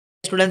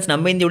Students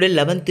நம்ம இந்த video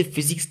 11th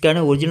ஃபிசிக்ஸ்க்கான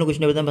original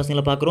question paper தான்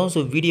பசங்களை பார்க்குறோம். ஸோ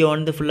வீடியோ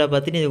வந்து ஃபுல்லாக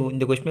பார்த்துட்டு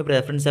இந்த கொஸ்டின் பேப்பர்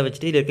ரெஃபரன்ஸாக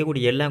வச்சுட்டு இதில்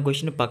இருக்கக்கூடிய எல்லா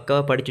கொஸ்டினும்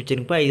பக்காவாக படிச்சு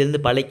வச்சிருப்பா.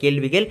 இதுலேருந்து பல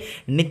கேள்விகள்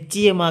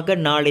நிச்சயமாக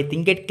நாளை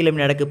திங்கட்கிழமை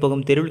நடக்க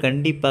போகும் தெருவில்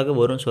கண்டிப்பாக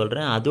வரும்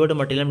சொல்கிறேன். அதோடு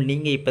மட்டும் இல்லாமல்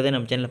நீங்கள் இப்போ தான்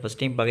நம்ம சேனலில் ஃபஸ்ட்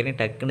டைம் பார்க்குறீங்க,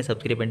 டக்குன்னு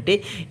சப்ஸ்கிரைப் பண்ணிட்டு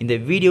இந்த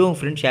வீடியோவும்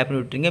ஃப்ரெண்ட்ஸ் ஷேர்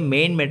பண்ணி விட்டுருங்க.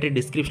 மெயின் மேட்ரு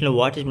டிஸ்கிரிப்ஷனில்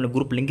வாட்ஸ்அப்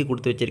குரூப் லிங்க்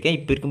கொடுத்து வச்சிருக்கேன்.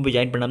 இப்போ இருக்கும்போது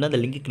ஜாயின் பண்ணாமல்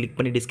அந்த லிங்க் கிளிக்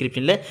பண்ணி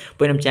டிஸ்கிரிப்ஷனில்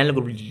போய் நம்ம சேனல்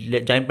குரூப்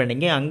ஜாயின்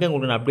பண்ணிங்க. அங்கே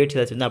உங்களுக்கு அப்டேட்ஸ்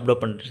ஏதாச்சும் வந்து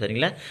அப்லோட் பண்ணுறேன்.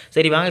 சரிங்களா?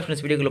 சரி வாங்க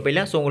ஃப்ரெண்ட்ஸ் வீடியோக்குள்ளே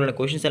போயிடலாம். ஸோ உங்களோட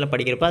கொஸ்டின்ஸ் எல்லாம்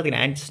படிக்கிறப்ப அதுக்கு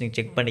ஆன்சர்ஸ் நீங்கள்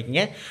செக்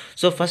பண்ணிக்கங்க.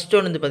 ஸோ ஃபஸ்ட்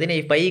ஒன் வந்து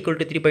பார்த்தீங்கன்னா pi equal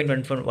to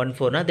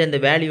 3.14 then the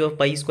value of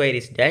pi square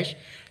is dash.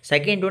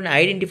 Second one,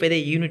 identify the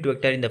unit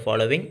vector in the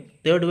following.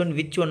 Third one,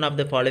 which one of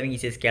the following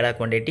is a scalar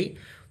quantity.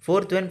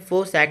 Fourth one,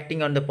 force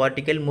acting on the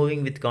particle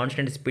moving with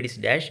constant speed is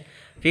dash.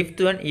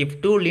 Fifth one, if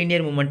two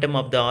linear momentum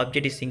of the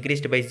object is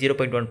increased by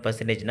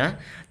 0.1%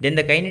 then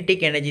the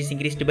kinetic energy is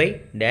increased by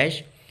dash.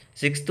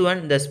 Sixth one,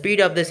 the speed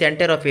of the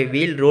center of a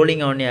wheel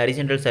rolling on a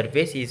horizontal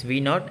surface is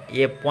v0.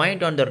 A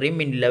point on the rim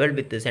in level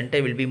with the center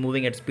will be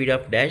moving at speed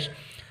of dash.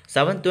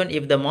 Seventh one,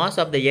 if the mass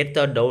of the earth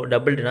are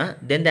doubled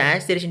then the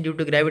acceleration due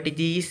to gravity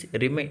g is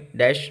remain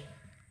dash.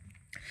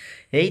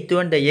 Eighth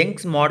one, the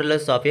Young's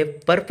modulus of a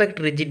perfect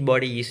rigid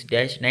body is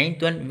dash.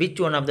 Ninth one, which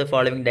one of the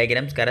following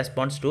diagrams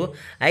corresponds to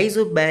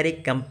isobaric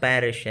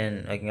compression?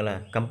 Okay,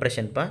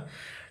 compression pa.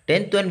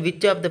 Tenth one,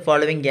 which of the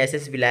following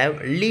gases will have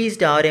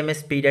least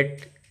RMS speed at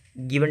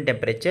given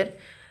temperature.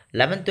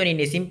 11th one, in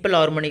a simple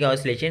harmonic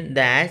oscillation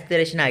the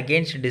acceleration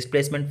against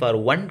displacement for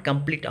one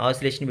complete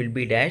oscillation will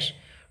be dash.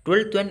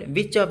 12th one,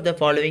 which of the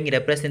following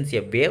represents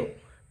a wave.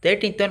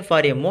 13th one,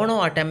 for a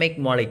monoatomic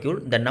molecule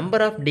the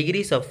number of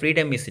degrees of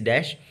freedom is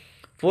dash.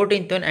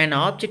 14th one, an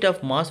object of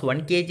mass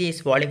 1 kg is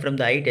falling from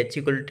the height h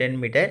equal to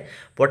 10 meter.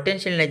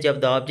 Potential energy of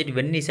the object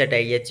when is at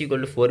h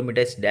equal to 4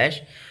 meters dash.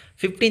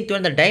 15th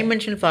one, the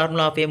dimension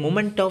formula of a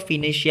moment of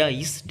inertia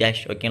is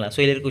dash. ஓகேங்களா? So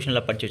இதில்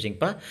கொஸ்டினில் படிச்சு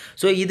வச்சுங்கப்பா.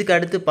 So இதுக்கு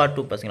அடுத்து part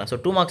 2 பசங்களா. So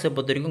 2 மார்க்ஸை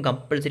பொறுத்த வரைக்கும்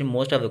compulsory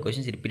most of the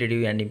questions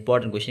repetitive and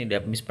important question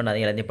miss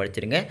பண்ணாதீங்க, எல்லாத்தையும்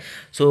படிச்சிருங்க.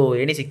 ஸோ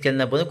எனி 6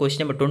 இருந்தால் போதும்.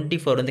 கொஸ்டின் நம்பர்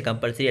 24 வந்து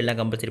கம்பல்சரி எல்லாம்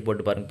கம்பல்சரி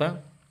போட்டு பாருங்கப்பா.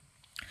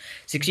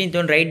 16th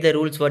one, write the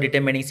rules for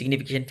determining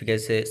significant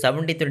figures.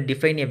 17th one,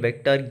 define a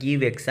vector,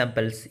 give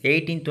examples.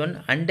 18th one,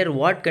 under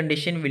what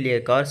condition will a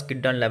car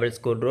skid on level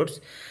score roads.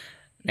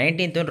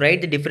 19th one,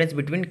 write the difference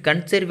between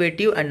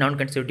conservative and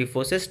non-conservative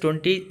forces.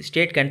 20,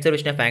 state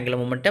conservation of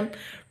angular momentum.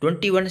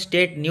 21,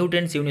 state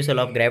Newton's universal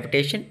law of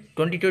gravitation.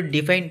 22,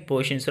 define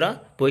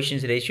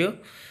positions ratio.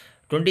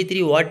 23,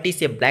 what is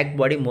a black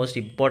body? Most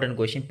important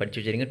question படிச்சு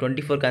வச்சிருங்க.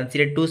 24,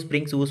 consider two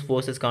springs whose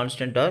forces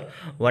constant are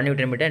 1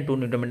 Newton meter and 2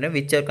 Newton meter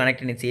which are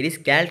connected in series.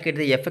 Calculate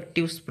the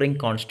effective spring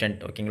constant.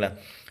 ஓகேங்களா?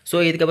 So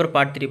இதுக்கப்புறம்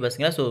part 3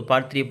 பசங்களா. So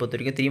part 3 பொறுத்த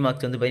வரைக்கும் 3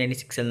 marks வந்து பார்த்தீங்கன்னா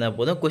 6 இருந்தால்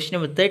போதும். Question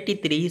number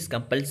 33 is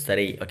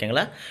compulsory.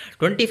 ஓகேங்களா?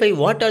 25,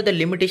 what are the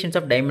limitations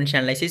of dimension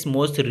analysis?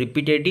 Most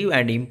repetitive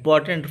and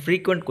important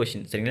frequent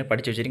question. சரிங்களா?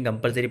 படிச்சு வச்சிருக்கீங்க,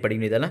 கம்பல்சரி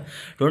படிக்கணும் இதெல்லாம்.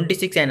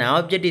 26, an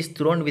object is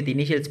thrown with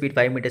initial speed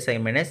 5 meters per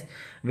minute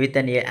with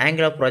an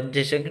angle of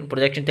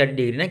projection 30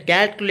 degree.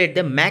 Calculate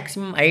the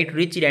maximum height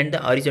reached and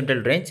the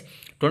horizontal range.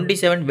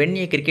 27, when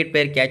a cricket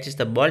player catches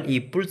the ball he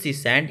pulls his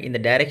hand in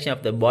the direction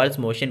of the ball's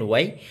motion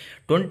y.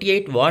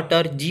 28, what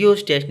are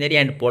geostationary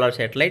and polar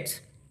satellites?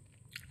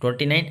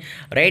 29,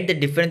 write the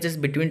differences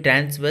between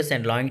transverse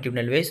and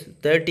longitudinal waves.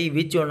 30,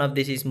 which one of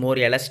this is more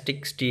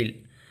elastic, steel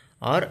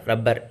or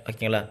rubber?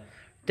 ஓகேங்களா?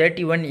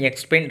 31,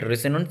 explain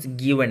resonance,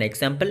 give an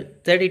example.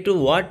 32,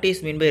 what is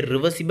meant by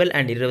reversible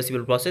and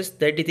irreversible process?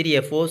 33,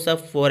 a force of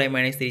 4i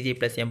minus 3j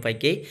plus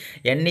m5k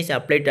n is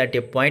applied at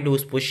a point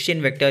whose position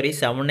vector is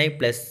 7i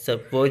plus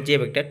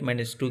 4j vector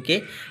minus 2k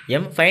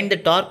m. Find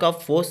the torque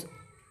of force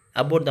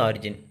about the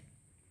origin.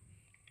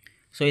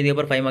 So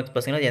இதுக்கப்புறம் 5 marks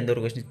பசங்க எந்த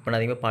ஒரு question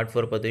பண்ணாதீங்க. Part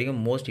 4 பொறுத்த வரைக்கும்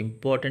most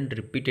important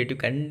repetitive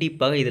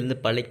கண்டிப்பாக இதிலிருந்து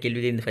பல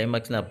கேள்விகள் இந்த 5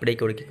 மார்க்ஸ் அப்படியே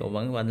கொடுக்க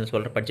போவாங்க. வந்து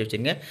சொல்கிற படிச்சு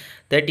வச்சுருங்க.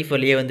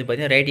 34 வந்து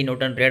பார்த்தீங்கன்னா right in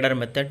on radar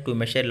method to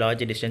measure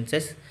large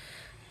distances.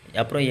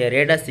 அப்புறம்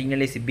radar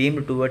signal is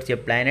பீம்டு towards a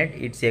planet,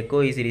 it's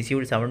echo is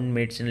received 7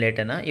 minutes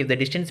லேட்டர்னா if the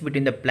distance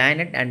between the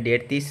planet and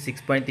earth is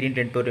 6.3 ×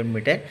 10⁻⁴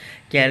 metre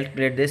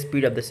calculate the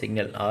speed of the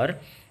signal R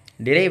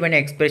drive an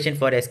expression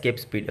for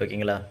escape speed.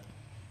 ஓகேங்களா?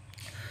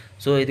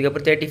 So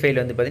இதுக்கப்புறம் 35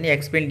 வந்து பார்த்தீங்கன்னா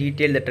explain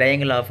detail the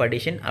triangle of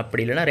addition.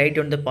 அப்படி இல்லைனா right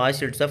on the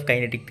positives of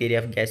kinetic theory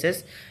of cases.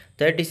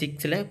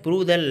 36,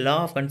 prove the law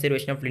of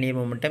conservation of linear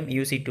momentum,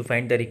 use it to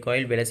find the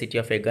recoil velocity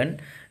of a gun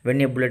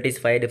when a bullet is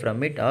fired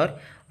from it, or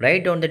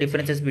write down the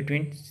differences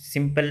between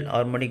simple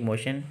harmonic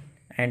motion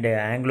and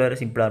angular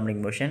simple harmonic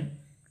motion.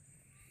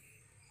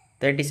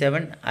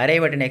 37,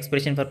 arrive at an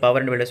expression for power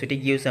and velocity,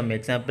 give some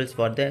examples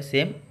for the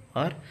same,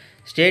 or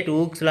state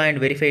Hooke's law and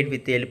verify it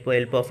with the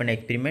help of an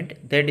experiment.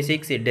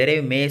 36, derive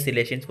May's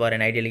relations for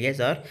an ideal gas,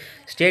 or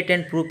state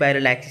and prove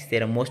parallel axis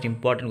theorem. Most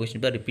important question,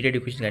 repeated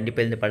question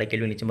கண்டிப்பாக இந்த பல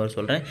கேள்வி நிச்சயமாக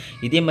சொல்கிறேன்.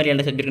 இதே மாதிரி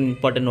எல்லா subject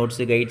important notes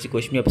guides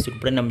question papers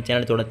கூட நம்ம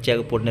சேனல்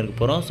தொடர்ச்சியாக போட்டுன்னு இருக்க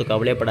போகிறோம். ஸோ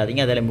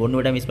கவலைப்படாதீங்க, அதில் ஒன்று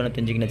விட மிஸ் பண்ண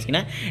தெரிஞ்சுக்கணும்னு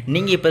வச்சிங்கன்னா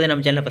நீங்கள் இப்போ தான்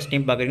நம்ம சேனல் ஃபஸ்ட்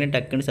டைம் பார்க்குறீங்க,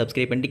 டக்குன்னு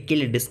சப்ஸ்கிரைப் பண்ணிட்டு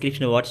கீழே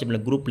டிஸ்கிரிப்ஷன்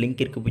வாட்ஸ்அப்பில் குரூப்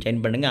லிங்க் இருக்குது, போய்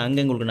ஜாயின் பண்ணுங்கள்.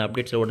 அங்கே உங்களுக்கு நான்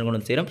அப்டேட்ஸ் உடனே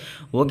கொண்டு சேரும்.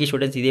 ஓகே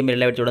ஸ்டூடெண்ட்ஸ், இதே மாதிரி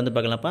எல்லா தொடர்ந்து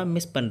பார்க்கலாம்ப்பா,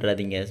 மிஸ்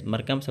பண்ணுறாதீங்க,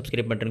 மறக்காமல்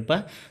சப்ஸ்கிரைப் பண்ணுறேங்கப்பா.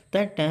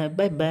 Tata,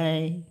 bye bye.